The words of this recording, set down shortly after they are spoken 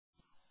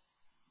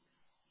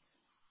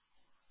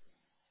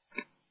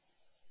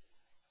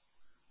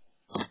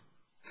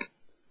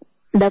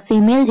the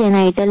female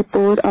genital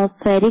pore of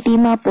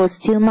Pheretima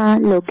posthuma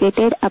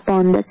located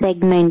upon the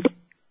segment.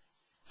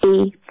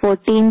 A.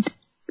 14th,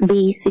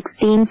 B.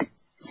 16th,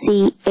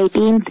 C.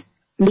 18th,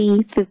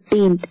 D.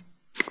 15th.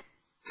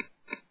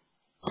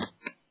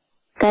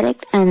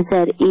 Correct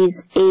answer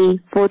is A.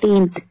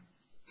 14th.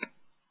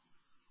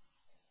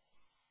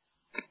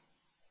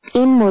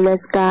 In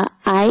mollusca,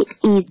 eye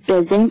is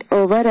present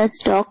over a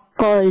stalk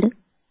called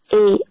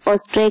A.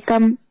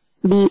 ostracum,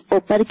 B.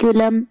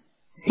 operculum,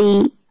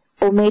 C.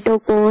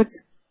 ometopores,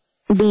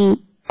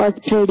 D.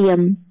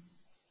 ostradium.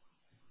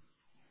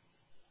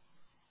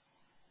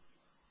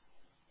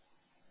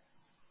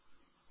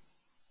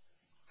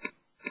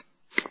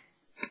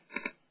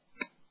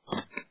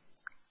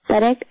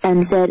 Correct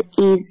answer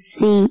is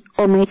C.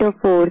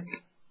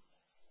 ometopores.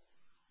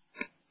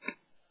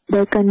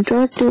 The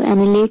contrast to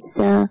annelids,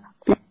 the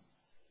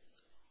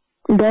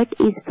gut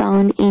is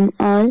found in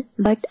all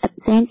but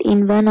absent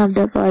in one of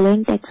the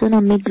following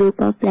taxonomic group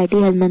of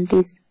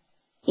Platyhelminthes.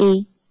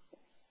 A.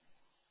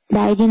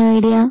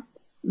 Digenoidea,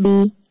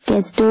 B.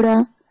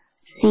 Castora,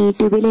 C.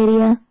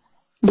 Tubilaria,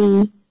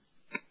 D.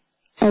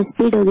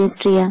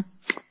 Spidogastria.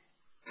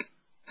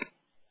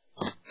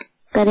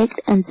 Correct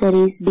answer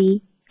is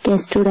B.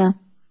 Castora.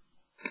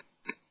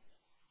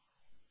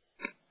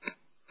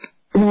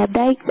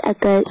 Rhabdites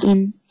occur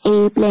in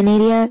A.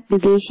 Planaria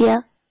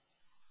rugacia.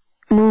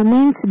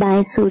 Movements by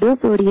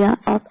pseudopodia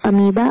of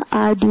amoeba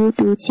are due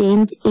to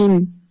change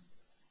in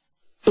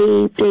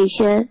A.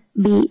 Pressure,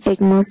 B.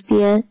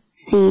 Atmosphere,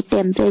 C.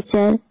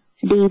 Temperature,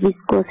 D.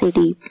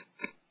 Viscosity.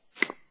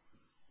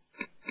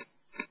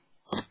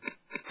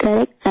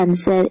 Correct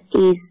answer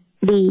is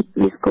D.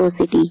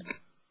 Viscosity.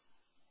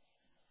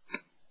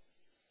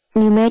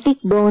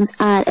 Pneumatic bones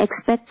are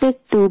expected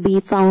to be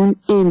found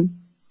in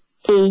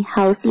A.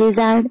 House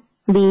lizard,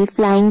 B.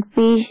 Flying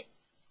fish,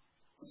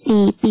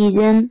 C.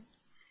 Pigeon,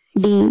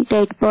 D.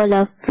 Tadpole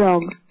of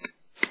frog.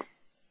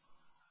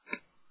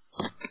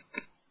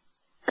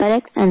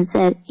 Correct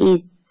answer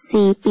is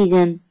C.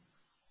 Pigeon.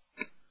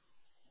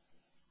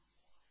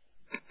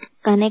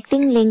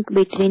 Connecting link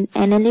between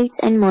annelids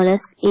and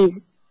mollusks is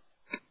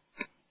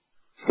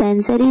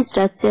sensory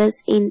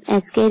structures in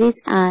ascaris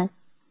are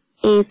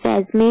A.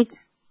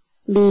 Phasmids,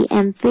 B.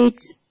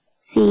 Amphids,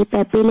 C.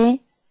 Papillae,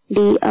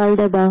 D. all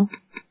the above.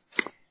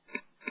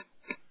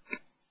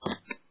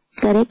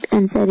 Correct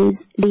answer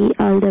is D.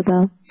 all the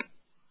above.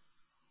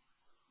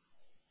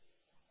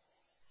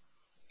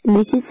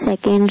 Which is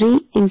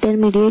secondary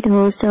intermediate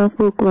host of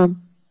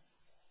hookworm?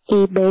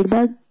 A.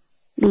 Bedbug,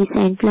 B.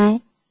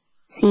 Sandfly,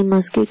 C.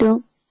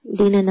 Mosquito,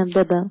 D. none of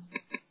the above.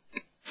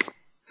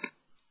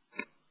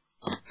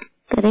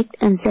 Correct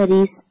answer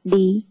is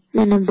D.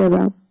 none of the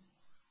above.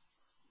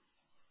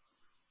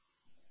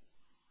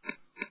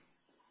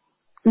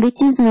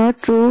 Which is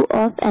not true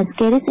of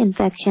ascaris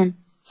infection?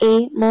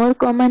 A. More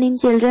common in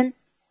children,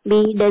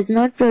 B. Does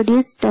not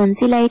produce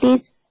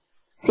tonsillitis,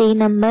 C.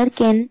 Number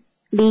can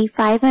be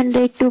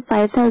 500 to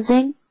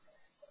 5000,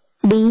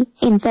 D.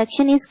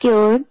 Infection is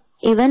cured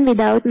even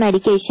without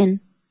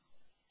medication.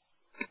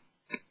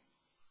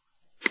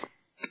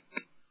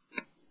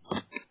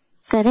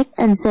 Correct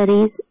answer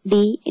is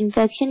D.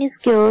 Infection is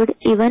cured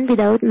even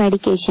without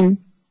medication.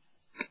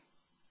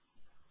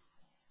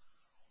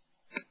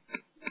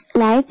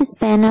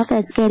 Lifespan of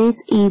ascaris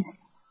is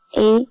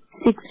A.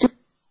 6 to.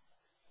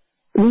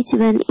 Which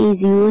one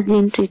is used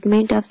in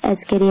treatment of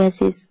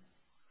ascariasis?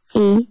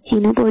 A.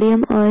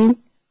 Chenopodium oil,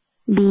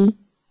 B.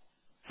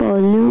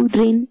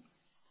 Polydrin,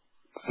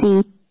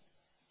 C.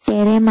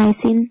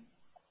 Terramycin,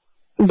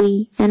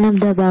 D. none of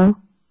the above.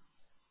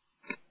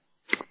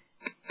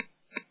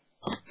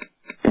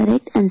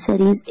 Correct answer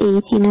is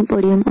A.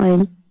 Chenopodium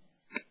oil.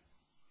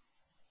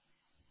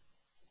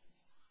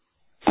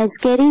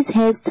 Ascaris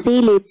has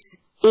 3 lips.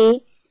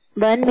 A.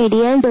 1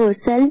 medial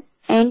dorsal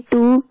and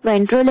 2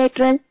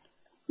 ventrolateral,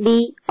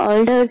 B.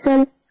 all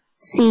dorsal,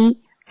 C.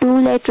 2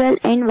 lateral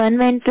and 1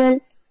 ventral,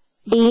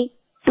 D.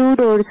 2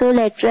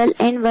 dorsolateral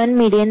and 1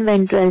 median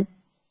ventral.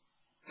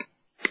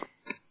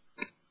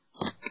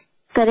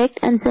 Correct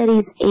answer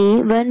is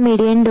A. 1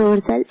 median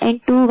dorsal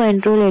and 2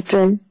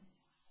 ventrolateral.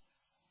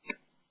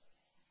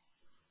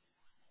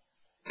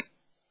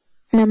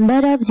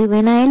 Number of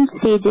juvenile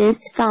stages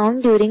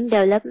found during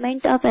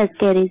development of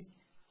ascaris.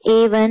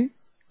 A1,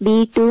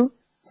 B2,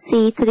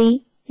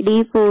 C3,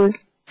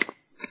 D4.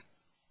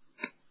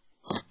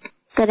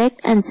 Correct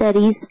answer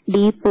is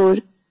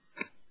D4.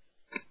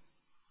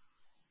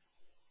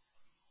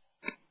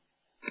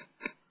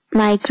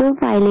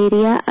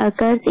 Microfilaria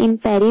occurs in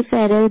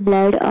peripheral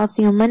blood of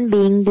human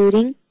being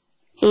during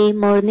A.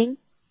 morning,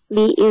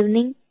 B.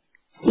 evening,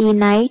 C.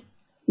 night,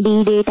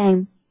 D.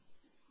 daytime.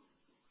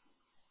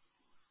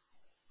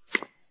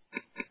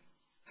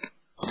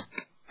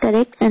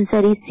 Correct answer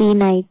is C.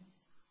 night.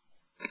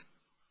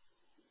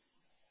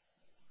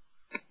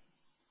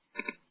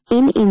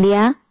 In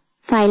India,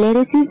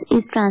 filariasis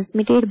is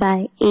transmitted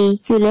by A.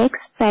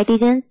 Culex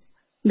fatigans,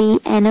 B.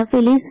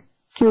 Anopheles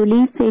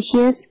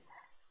culifacius,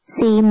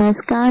 C.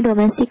 Musca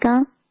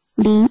domestica,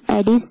 D.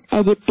 Aedes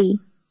aegypti.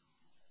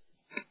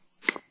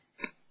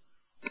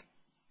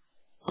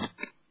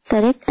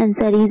 Correct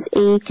answer is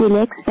A.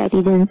 Quilex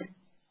fattigens.